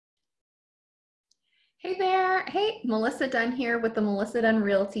Hey there. Hey, Melissa Dunn here with the Melissa Dunn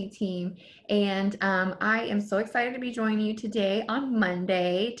Realty team. And I am so excited to be joining you today on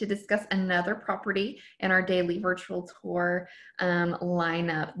Monday to discuss another property in our daily virtual tour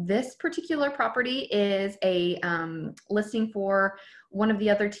lineup. This particular property is a listing for one of the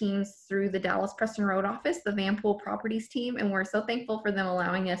other teams through the Dallas Preston Road office, the Vanpool Properties team, and we're so thankful for them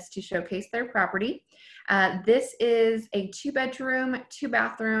allowing us to showcase their property. This is a 2-bedroom,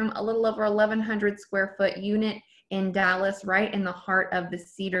 2-bathroom, a little over 1,100 square foot unit in Dallas, right in the heart of the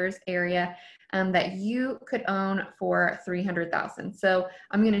Cedars area, that you could own for $300,000. So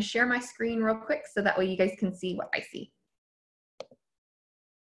I'm going to share my screen real quick so that way you guys can see what I see.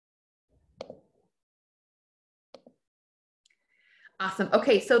 Awesome.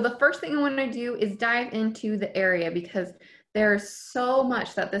 Okay, so the first thing I want to do is dive into the area because there's so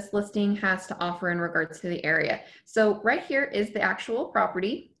much that this listing has to offer in regards to the area. So right here is the actual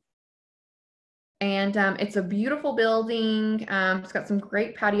property. And it's a beautiful building. It's got some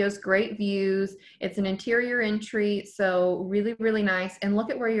great patios, great views. It's an interior entry, so really, really nice. And look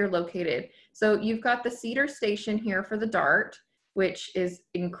at where you're located. So you've got the Cedars station here for the DART, which is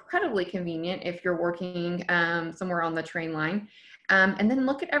incredibly convenient if you're working somewhere on the train line. And then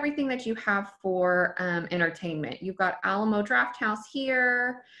look at everything that you have for entertainment. You've got Alamo Draft House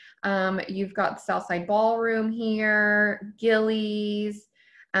here. You've got the Southside Ballroom here, Gillies.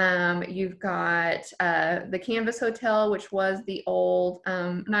 You've got the Canvas Hotel, which was the old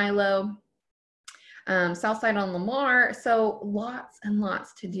Nilo, Southside on Lamar. So lots and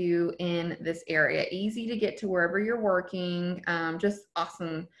lots to do in this area. Easy to get to wherever you're working. Just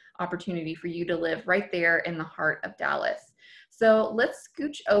awesome opportunity for you to live right there in the heart of Dallas. So let's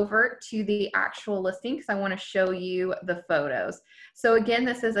scooch over to the actual listing because I want to show you the photos. So again,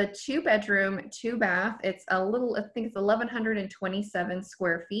 this is a 2-bedroom, 2-bath. It's a little, I think it's 1,127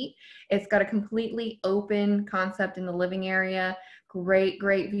 square feet. It's got a completely open concept in the living area. Great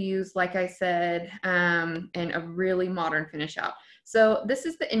views, like I said, and a really modern finish out. So this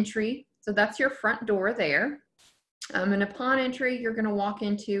is the entry. So that's your front door there. And upon entry, you're going to walk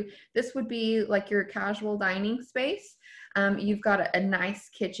into, this would be like your casual dining space. You've got a nice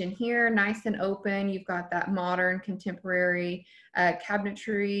kitchen here, nice and open. You've got that modern contemporary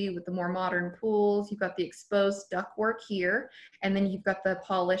cabinetry with the more modern pools. You've got the exposed ductwork here, and then you've got the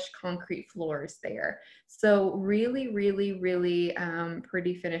polished concrete floors there. So really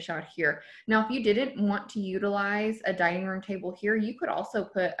pretty finish out here. Now, if you didn't want to utilize a dining room table here, you could also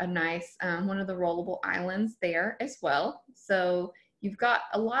put a nice, one of the rollable islands there as well. So you've got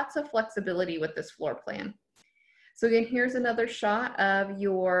lots of flexibility with this floor plan. So again, here's another shot of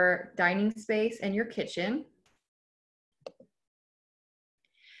your dining space and your kitchen.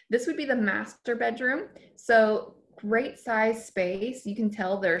 This would be the master bedroom. So great size space. You can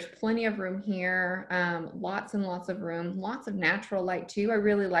tell there's plenty of room here, lots and lots of room, lots of natural light too. I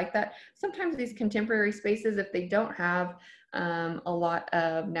really like that. Sometimes these contemporary spaces, if they don't have a lot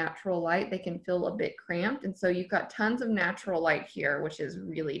of natural light, they can feel a bit cramped. And so you've got tons of natural light here, which is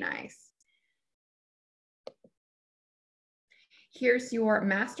really nice. Here's your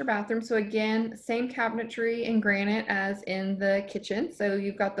master bathroom. So again, same cabinetry and granite as in the kitchen. So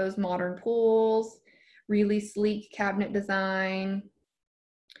you've got those modern pools, really sleek cabinet design,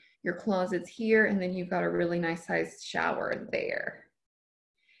 your closets here, and then you've got a really nice sized shower there.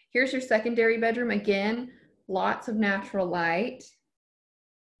 Here's your secondary bedroom. Again, lots of natural light.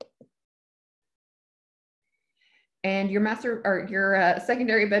 And your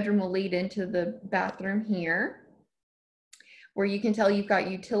secondary bedroom will lead into the bathroom here, where you can tell you've got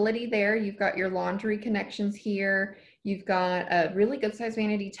utility there, you've got your laundry connections here, you've got a really good size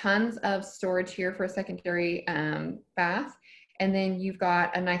vanity, tons of storage here for a secondary bath, and then you've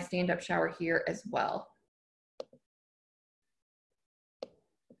got a nice stand-up shower here as well.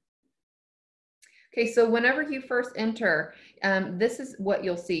 Okay, so whenever you first enter, this is what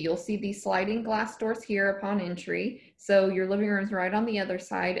you'll see. You'll see these sliding glass doors here upon entry. So your living room is right on the other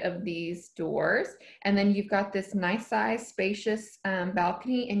side of these doors. And then you've got this nice size, spacious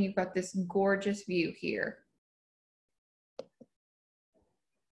balcony, and you've got this gorgeous view here.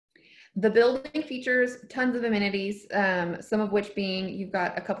 The building features tons of amenities, some of which being you've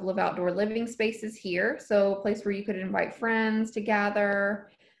got a couple of outdoor living spaces here. So a place where you could invite friends to gather,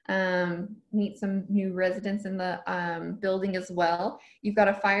 meet some new residents in the building as well. You've got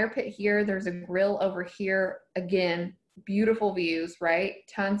a fire pit here. There's a grill over here. Again, beautiful views, right?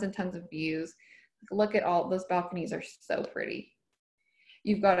 Tons and tons of views. Look at all those balconies are so pretty.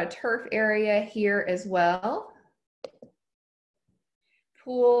 You've got a turf area here as well.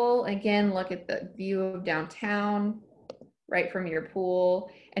 Pool, again, look at the view of downtown. right from your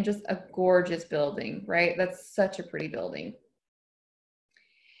pool, and just a gorgeous building, right? That's such a pretty building.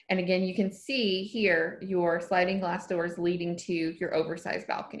 And again, you can see here your sliding glass doors leading to your oversized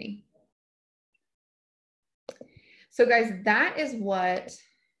balcony. So guys,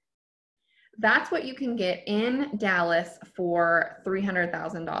 that's what you can get in Dallas for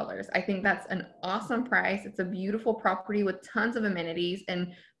 $300,000. I think that's an awesome price. It's a beautiful property with tons of amenities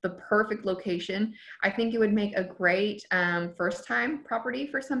and the perfect location. I think it would make a great first-time property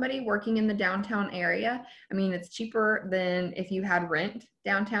for somebody working in the downtown area. I mean, it's cheaper than if you had rent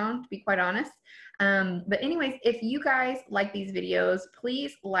downtown, to be quite honest. But anyways, if you guys like these videos,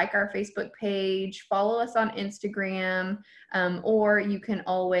 please like our Facebook page, follow us on Instagram, or you can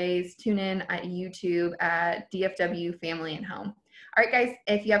always tune in at YouTube at DFW Family and Home. All right, guys,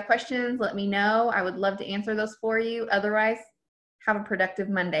 if you have questions, let me know. I would love to answer those for you. Otherwise, have a productive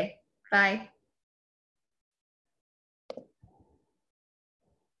Monday. Bye.